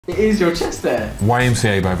It is your chest there.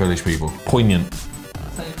 YMCA by Village People. Poignant.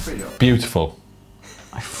 That's how you fridge up. Beautiful.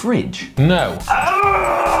 My fridge? No.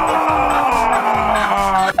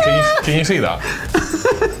 Can you see that?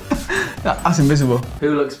 That's invisible.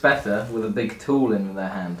 Who looks better with a big tool in their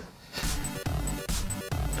hand?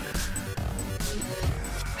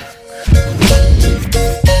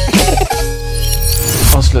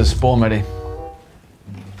 Hustlers, spawn ready.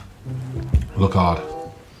 Look hard.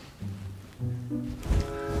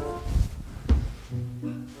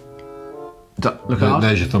 Look hard.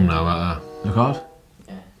 There's your thumbnail right there. Look hard.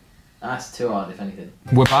 Yeah. That's too hard, if anything.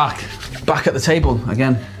 We're back. Back at the table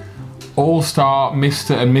again. All-star,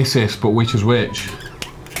 Mr. and Mrs. But which is which?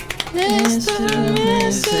 Mr. and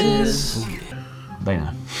Mrs. They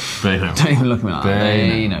know. They know. Don't even look at me like that.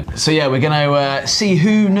 They know. So yeah, we're gonna see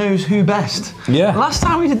who knows who best. Yeah. Last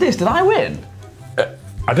time we did this, did I win?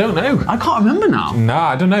 I don't know. I can't remember now. Nah,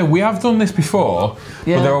 I don't know. We have done this before,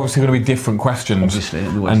 Yeah. but they're obviously going to be different questions. Obviously,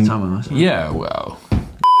 it'll be worth time on this. Yeah, well.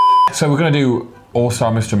 So we're going to do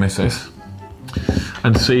All-Star Mr. and Mrs.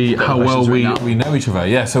 and see how well we know each other.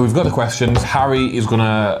 Yeah, so we've got the questions. Harry is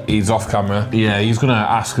he's off camera. Yeah, he's gonna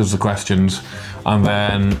ask us the questions, and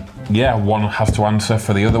then, yeah, one has to answer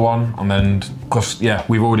for the other one, and then, because, yeah,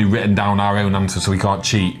 we've already written down our own answer, so we can't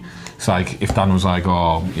cheat. It's like, if Dan was like,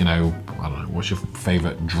 oh, you know, I don't know, what's your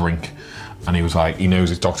favourite drink? And he was like, he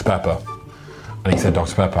knows it's Dr. Pepper. And he said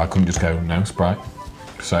Dr. Pepper, I couldn't just go, no, Sprite.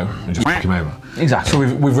 So, and just fuck him over. Exactly. So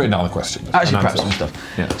we've written down the questions. Actually prepped some stuff.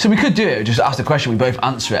 Yeah. So we could do it, just ask the question, we both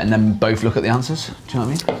answer it, and then both look at the answers. Do you know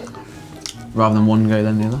what I mean? Rather than one go,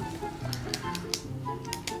 then the other.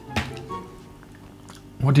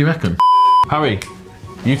 What do you reckon? Harry,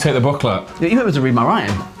 you take the booklet. Yeah, you might be able to read my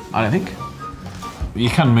writing, I don't think. You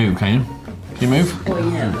can move, can you? Can you move? Oh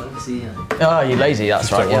yeah, obviously, yeah. Oh, you're lazy, that's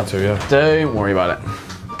right. Don't want to, yeah. Don't worry about it.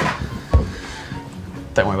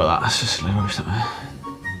 Don't worry about that, that's just rubbish, isn't it?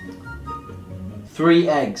 3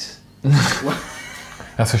 eggs.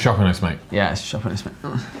 That's a shopping list, mate. Yeah, it's shopping list.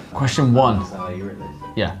 Question 1. That's how you written this.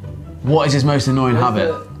 Yeah. What is his most annoying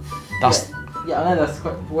habit? That's. Yeah, I know that's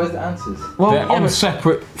quite. Where's the answers? Well, They're on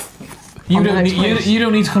separate. You don't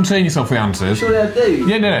need to concern yourself with answers. Surely I do.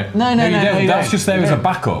 Yeah, no, No, you don't. That's just there as a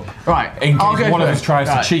backup. Right. In case one of us tries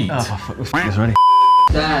to cheat. Oh, fuck, this already.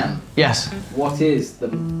 Dan. Yes. What is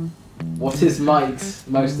Mike's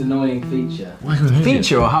most annoying feature?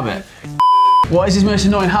 Feature or habit? What is his most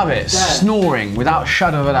annoying habit? Dan. Snoring, without a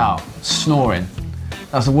shadow of a doubt. Snoring.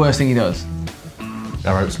 That's the worst thing he does.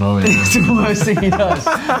 I wrote snoring. It's the worst thing he does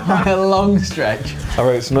by a long stretch. I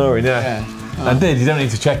wrote snoring, yeah. I did, you don't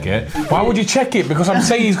need to check it. Why would you check it? Because I'm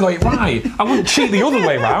saying he's got it right. I wouldn't cheat the other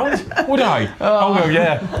way round, would I? I'll go,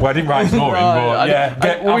 yeah. Well, I didn't write snoring, but yeah,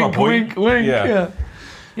 have a point. Wink. Yeah.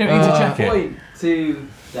 You don't need to check it. Point to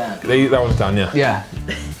Dan. That was Dan, yeah. Yeah.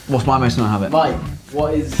 What's my most annoying habit? Mike,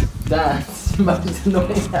 what is Dan's most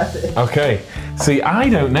annoying habit? Okay. See, I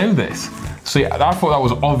don't know this. See, I thought that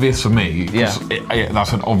was obvious for me. Yeah.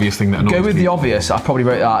 That's an obvious thing that annoys Go with the people. obvious. I probably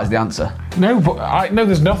wrote that as the answer. No, but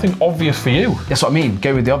there's nothing obvious for you. That's what I mean.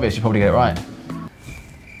 Go with the obvious. You probably get it right.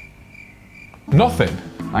 Nothing.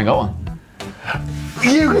 I ain't got one.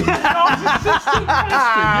 You narcissistic bastard!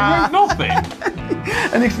 You wrote nothing.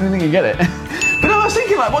 I think you get it. But no, I was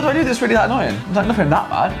thinking, like, what do I do that's really that annoying? It's like nothing that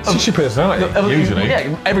bad. It's just your personality, usually.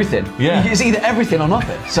 Yeah, everything. Yeah. It's either everything or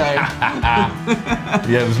nothing. So. Yeah,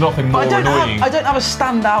 there's nothing more annoying. I don't have a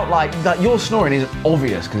standout like that. Your snoring is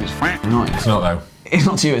obvious because it's annoying. It's not though. It's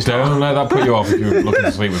not to you. It's Don't let that put you off if you're looking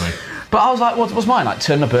to sleep with me. But I was like, what's mine? Like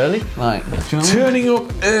turning up early? Like, do you know what I mean? Turning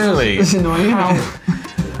up early. It's annoying.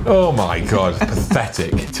 Oh my god,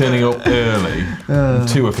 pathetic. Turning up early.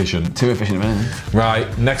 Too efficient. Too efficient, man.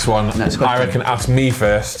 Right, next one. Next question. I reckon ask me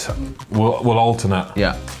first. We'll alternate.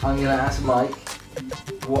 Yeah. I'm gonna ask Mike,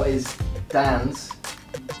 what is Dan's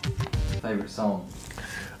favourite song?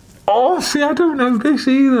 Oh, see, I don't know this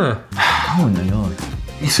either. Oh no, yours.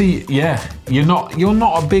 You see, yeah, you're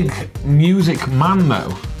not a big music man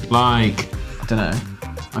though. Like, I don't know.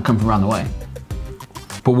 I come from around the way.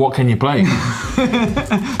 but what can you play?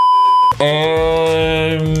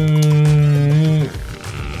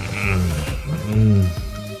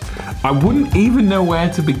 I wouldn't even know where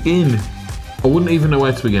to begin. Can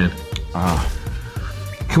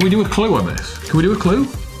we do a clue on this? Can we do a clue?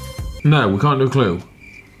 No, we can't do a clue.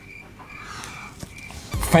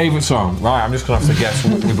 Favourite song? Right, I'm just gonna have to guess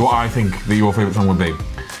with what I think that your favourite song would be.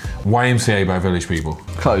 YMCA by Village People.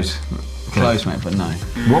 Close. Close, mate, but no.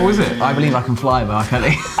 What was it? I Believe I Can Fly by R.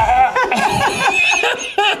 Kelly.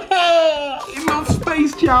 You love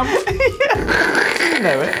Space Jam. You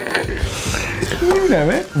know it. You know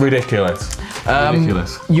it. Ridiculous.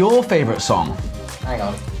 Ridiculous. Your favourite song? Hang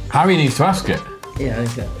on. Harry needs to ask it. Yeah,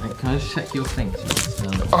 okay. Can I just check your thing?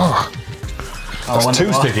 Oh, that's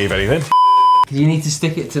too sticky, if anything. You need to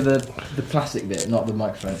stick it to the plastic bit, not the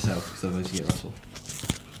microphone itself, because otherwise you get rustle.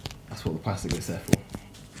 That's what the plastic bit's there for.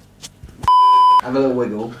 Have a little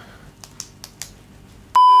wiggle.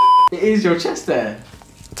 It is your chest hair.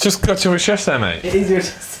 Just got your chest there, mate. It is your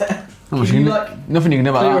chest hair. Nothing you can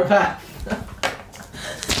do about that.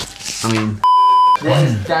 I mean... What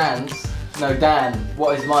is Dan's... No, Dan,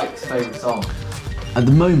 what is Mike's favourite song? At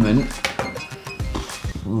the moment...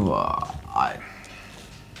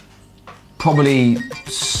 Probably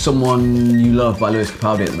Someone You Love by Lewis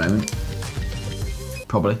Capaldi at the moment.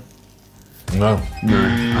 Probably. No. No.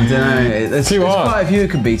 I don't know. There's quite a few it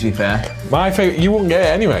could be, to be fair. My favourite... You wouldn't get it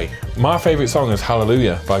anyway. My favourite song is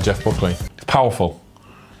Hallelujah by Jeff Buckley. It's powerful.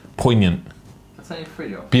 Poignant. That's how you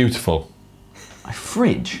fridge off. Beautiful. A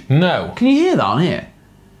fridge? No. Can you hear that on here?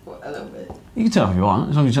 What, a little bit. You can turn it off if you want,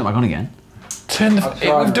 as long as you turn it back on again. Turn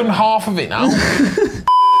the... We've done half of it now.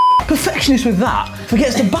 Perfectionist with that.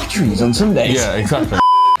 Forgets the batteries on Sundays. Yeah, exactly.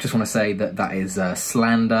 Just want to say that that is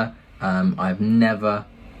slander. I've never,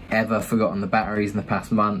 ever forgotten the batteries in the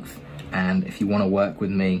past month. And if you want to work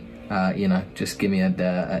with me, you know, just give me an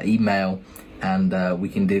email and we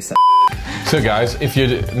can do so. So guys, if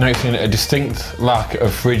you're noticing a distinct lack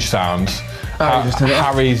of fridge sounds,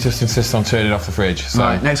 Harry just insists on turning off the fridge. So.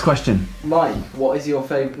 Right, next question. Mike, what is your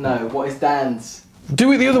favourite? No, what is Dan's?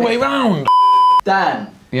 Do it the other way round.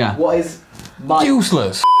 Dan. Yeah. What is Mike?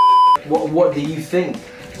 Useless. What do you think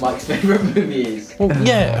Mike's favourite movie is? Well,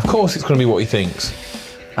 yeah, of course it's going to be what he thinks.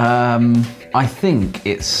 I think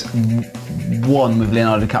it's one with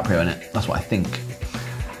Leonardo DiCaprio in it. That's what I think.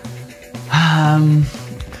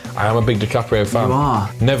 I am a big DiCaprio fan. You are.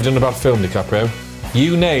 Never done a bad film, DiCaprio.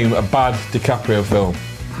 You name a bad DiCaprio film.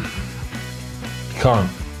 Can't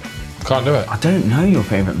do it. I don't know your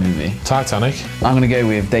favourite movie. Titanic. I'm going to go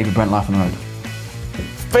with David Brent, Life on the Road.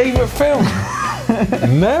 Favourite film?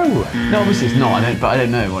 No. No, obviously it's not. But I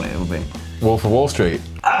don't know what it will be. Wolf of Wall Street.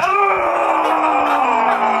 For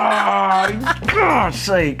God's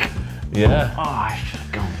sake. Yeah. Oh, I should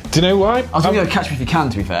have gone. Do you know why? I was going to go Catch Me If You Can,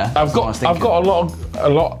 to be fair. I've got a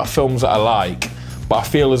lot of films that I like, but I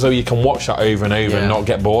feel as though you can watch that over and over and not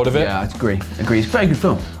get bored of it. Yeah, I agree. It's a very good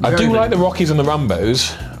film. I do like the Rockies and the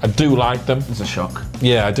Rambos. I do like them. It's a shock.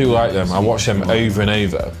 Yeah, I do like them. I watch them over and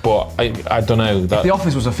over, but I don't know. That... If The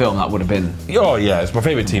Office was a film, that would have been... Oh yeah, it's my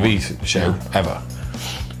favourite TV show ever.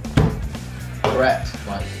 Correct.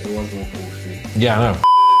 Right, it was Wolf of Wall Street. Yeah, I know.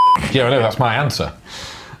 Yeah, I know, that's my answer.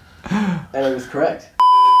 And it was correct.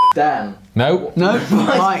 Dan. No. No,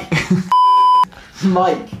 Mike.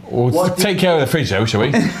 Mike. We'll take care of the fridge though, shall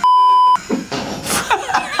we?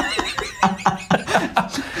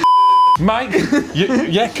 Mike.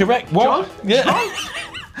 Yeah, correct. What? John? Yeah.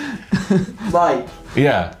 Mike.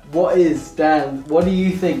 Yeah. What do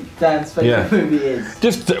you think Dan's favourite movie is?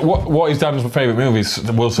 Just what is Dan's favourite movies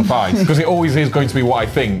will suffice, because it always is going to be what I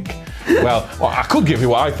think. Well, I could give you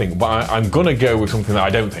what I think, but I'm going to go with something that I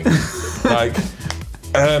don't think. Like,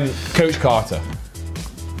 Coach Carter.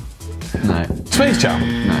 No. Space Jam.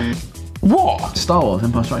 No. What? Star Wars,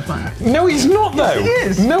 Empire Strikes Back. No, it's not though. Yes, it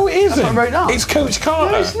is. No, it isn't. That's what I wrote down. It's Coach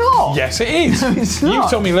Carter. No, it's not. Yes, it is. No, it's not. You've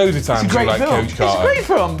told me loads of times you like film. Coach Carter. It's a great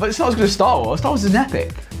film, but it's not as good as Star Wars. Star Wars is an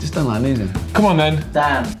epic. Just don't like losing. Come on then.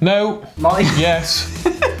 Dan. No. Mike. Yes.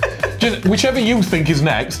 Just whichever you think is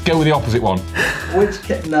next, go with the opposite one. Which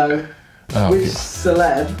celeb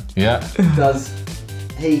does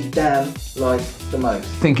Dan like the most?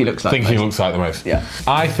 Think he looks like He looks like the most. Yeah.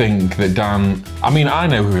 I think that Dan... I mean, I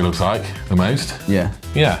know who he looks like the most. Yeah.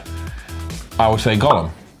 Yeah. I would say Gollum.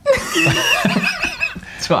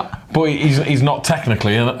 It's what? But he's not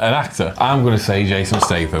technically an actor. I'm going to say Jason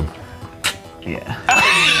Statham. Yeah.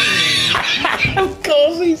 Of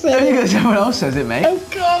course he said it. Because everyone else says it, mate. Of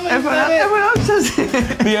course Everyone else says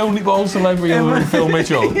it. The only bald celebrity other than Phil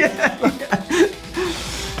Mitchell.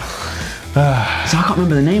 So I can't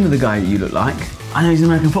remember the name of the guy that you look like. I know he's an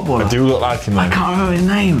American footballer. I do look like him though. I can't remember his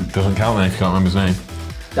name. Doesn't count then if you can't remember his name.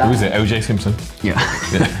 Dan. Who is it? O.J. Simpson? Yeah.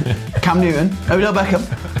 Cam Newton. Odell Beckham.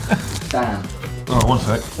 Dan. Oh, one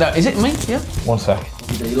sec. No, is it me? Yeah. 1 sec.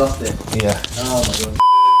 You lost it. Yeah. Oh my god.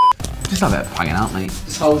 Just have it hanging out, mate.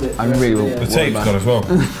 Just hold it. I really will. The tape's gone as well.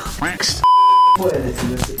 Put it,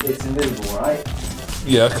 it's invisible, right?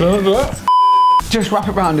 Yeah, can I do that? Just wrap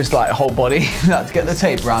it around his like whole body. Let's get the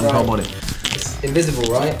tape around his whole body. It's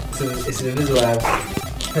invisible, right? So it's an invisible way of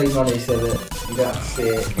paying money so that you don't have to see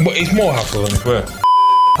it. But it's more hassle than it's worth.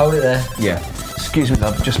 Hold it there. Yeah. Excuse me,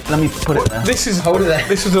 love. Just let me put it there. This is Hold it there.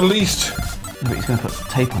 This is the least. But he's going to put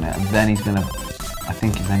tape on it, and then he's going to. I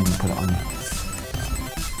think he's then going to put it on.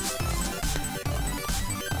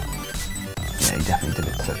 Yeah, he definitely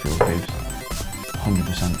did it to touch people's boobs.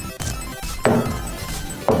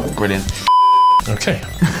 100%. Brilliant. Okay.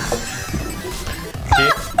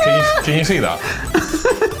 Can you see that?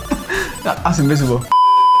 That's invisible.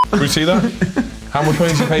 Can you see that? How much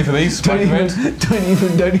money did you pay for these? Don't even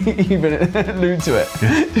allude to it.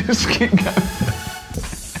 Yeah. Just keep going.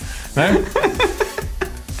 No?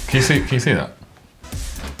 Can you see that?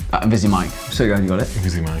 Invisi mic. I'm so glad you got it.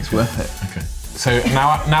 Invisi mic. It's worth it. Okay. So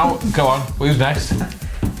now go on. Who's next?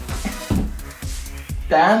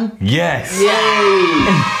 Dan? Yes. Yay!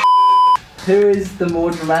 Who is the more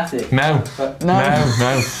dramatic? No.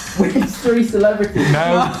 Which 3 celebrities?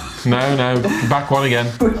 No. Back one again.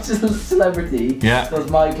 Which celebrity does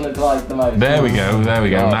Mike look like the most? There we go.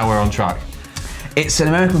 Now we're on track. It's an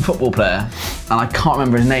American football player, and I can't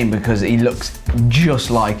remember his name because he looks just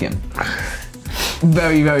like him.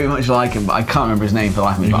 Very, very much like him, but I can't remember his name for the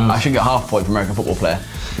life of me. But I should get half a point for American football player.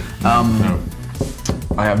 No.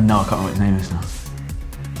 I can't remember what his name is now.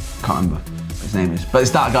 Can't remember what his name is. But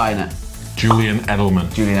it's that guy, innit? Julian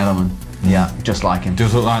Edelman. Yeah, just like him.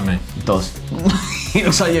 Does look like me. Does. He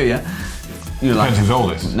looks like you, yeah? You Depends who's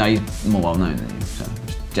oldest. No, he's more well known than you. So I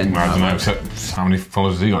don't know. So how many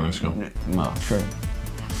followers has he got on Instagram? Well, true.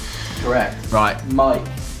 Correct. Right. Mike.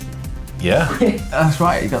 Yeah. That's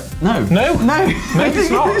right. You got no. No,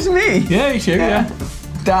 it's not. It's me. Yeah, it's you. Yeah.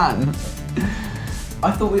 Dan.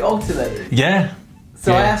 I thought we alternated. Yeah.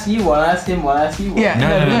 So I asked you one, I asked him one, I asked you one. Yeah.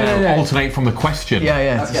 No. Alternate from the question.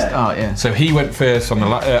 Yeah. Okay. Yeah. So he went first on the.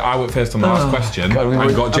 I went first on the last question. God,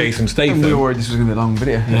 and got Jason Statham. We were worried this was going to be a long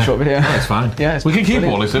video, a short video. That's fine. Yeah, we can keep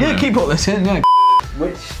all this in. Yeah, keep all this in. Yeah.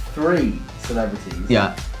 Which 3 celebrities?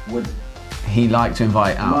 Would he like to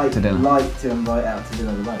invite out to dinner? Like to invite out to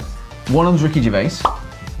dinner the most? One of them's Ricky Gervais.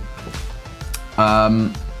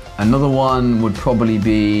 Another one would probably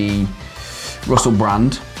be Russell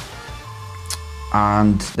Brand.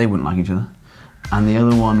 And they wouldn't like each other. And the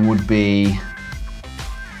other one would be...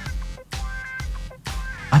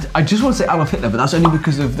 I just want to say Adolf Hitler, but that's only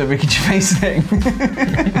because of the Ricky Gervais thing.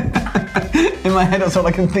 In my head, that's all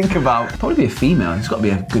I can think about. Probably be a female. There's got to be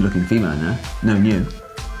a good-looking female in there. Knowing you.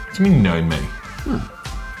 What do you mean knowing me?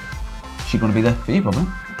 She going to be there for you, probably.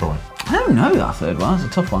 Probably. I don't know that third one. That's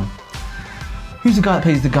a tough one. Who's the guy that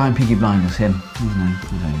plays the guy in Peaky Blinders? Him. What's his name?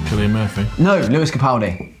 Cillian Murphy. No, Lewis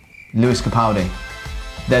Capaldi.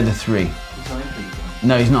 They're the 3.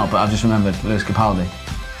 No, he's not, but I've just remembered. Lewis Capaldi.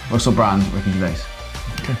 Russell Brand, Ricky Gervais.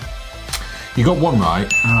 Okay. You got one right.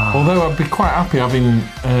 Although I'd be quite happy having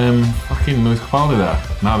fucking Lewis Capaldi there,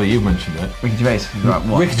 now that you've mentioned it. Ricky Gervais. Right,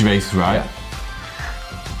 what? Ricky Gervais is right. Yeah.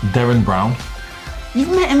 Darren Brown. You've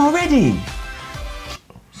met him already?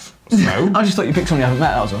 No. I just thought you picked someone you haven't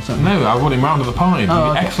met, that was all. No, I want him round at the party.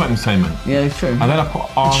 Okay. Excellent entertainment. Yeah, true. And then I put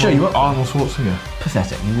Arnold Schwarzenegger.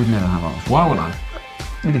 Pathetic. You would never have Arnold Schwarzenegger. Why wouldn't I?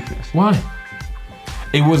 Ridiculous. Why?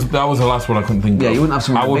 That was the last one I couldn't think of. Yeah, you wouldn't have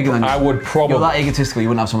someone bigger than you. I would probably... You're that egotistical, you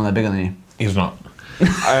wouldn't have someone that bigger than you. He's not.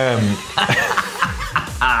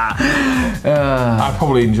 I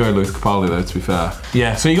probably enjoy Lewis Capaldi though, to be fair.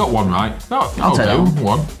 Yeah, so you got one right. No, I'll take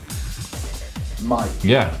one. Mike.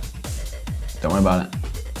 Yeah. Don't worry about it.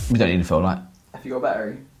 We don't need to feel like. Have you got a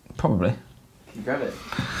battery? Probably. Can you grab it?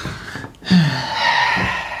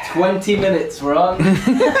 20 minutes, we're on.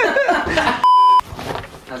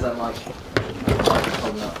 How's that, Mike?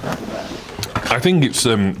 I think it's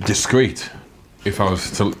discreet, if I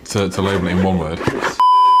was to label it in one word.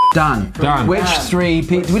 Dan. Which 3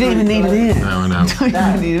 people... We didn't even need it here. No, I know.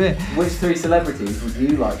 Dan, need it. Which 3 celebrities would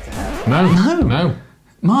you like to have? No.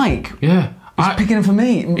 Mike. Yeah. He's picking him for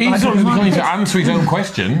me. He's not going to answer his own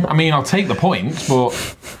question. I mean, I'll take the points, but...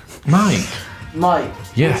 Mike,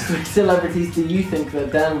 which 3 celebrities do you think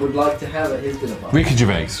that Dan would like to have at his dinner party? Ricky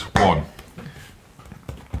Gervais, 1.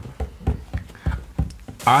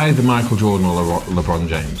 Either Michael Jordan or LeBron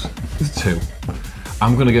James. 2.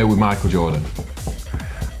 I'm going to go with Michael Jordan.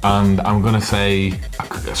 And I'm going to say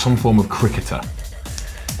some form of cricketer.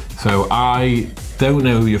 So I don't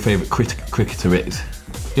know who your favourite cricketer is.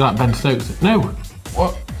 You like Ben Stokes? No.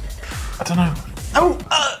 What? I don't know. Oh!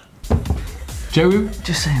 Joe Root?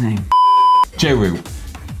 Just say a name. Joe Root.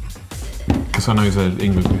 Because I know he's an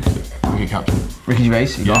England wicket captain. Ricky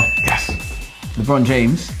Gervais, you got? Yes. LeBron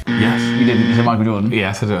James. Yes. You didn't, you said Michael Jordan.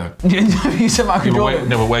 Yes, I do. You said Michael Jordan.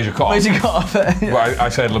 No, but where's your cut off? Where's your cut off? Well, I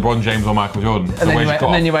said LeBron James or Michael Jordan. And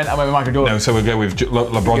then you went, I went with Michael Jordan. No, so we'll go with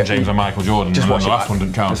LeBron James or Michael Jordan. Just watch it back. The last one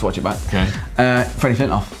didn't count. Just watch it back. Okay. Freddie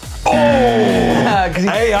Flintoff. Oh!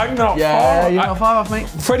 Hey, I'm not far. Yeah, you're not far off, mate.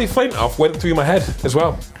 Freddie Flintoff went through my head as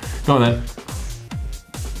well. Go on then.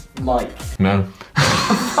 Mike? No.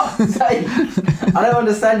 Fuck's sake. I don't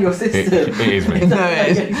understand your system. It is me. No,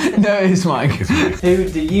 it is Mike. Who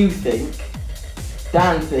do you think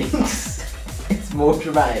Dan thinks is more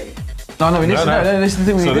dramatic? No, this is the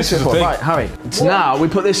thing we need this this is for. the thing. Right, Harry. So now we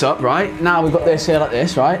put this up, right? Now we've got this here like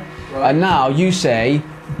this, right? And now you say,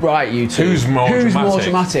 right, you two. Who's more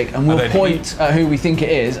dramatic? And we'll point at who we think it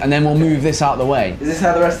is, and then we'll move this out of the way. Is this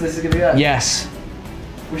how the rest of this is going to go? Yes.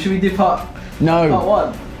 Well, should we do part No.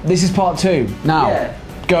 one? This is part 2. Now, Yeah.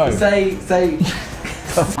 go. Say.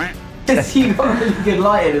 You got really good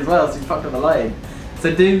lighting as well, so you fucked up the lighting.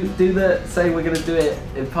 So do the, say we're going to do it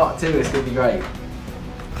in part 2, it's going to be great.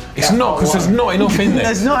 It's not, because there's not enough in there.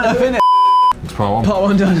 There's not enough in it. It's part 1. Part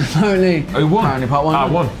 1 done, apparently. Who won? Apparently part 1 I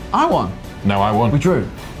done. won. I won. No, I won. We drew.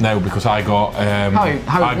 No, because I got...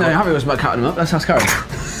 Harry was about counting them up. Let's ask Harry.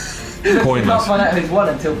 We can't Pointless. find out who's won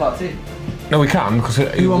until part 2. No, we can, because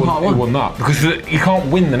he won part 1? He won that. Because you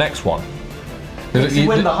can't win the next one. You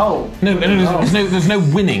win the whole. No, there's no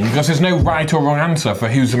winning, because there's no right or wrong answer for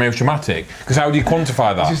who's the most dramatic. Because how do you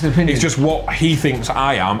quantify that? It's just an opinion. It's just what he thinks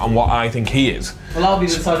I am and what I think he is. Well, I'll be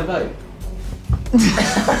the deciding vote.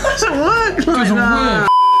 Doesn't work like that.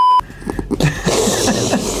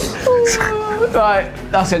 Right,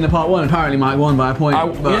 that's the end of part 1. Apparently Mike won by a point.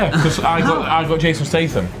 Yeah, because I got Jason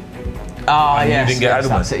Statham. Ah, you yes. didn't get Edelman.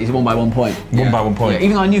 That's it. He's won by 1 point. Won by 1 point. Yeah,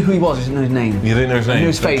 even though I knew who he was, I didn't know his name. You didn't know his name? I knew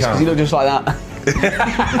his face because he looked just like that. You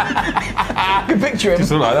can picture him.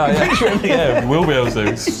 Just look like that, yeah. Picture him. Yeah, we'll be able to.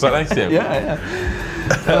 It's right next to him. Yeah.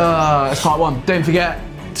 That's part 1. Don't forget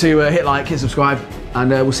to hit like, hit subscribe, and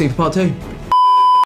we'll see you for part 2.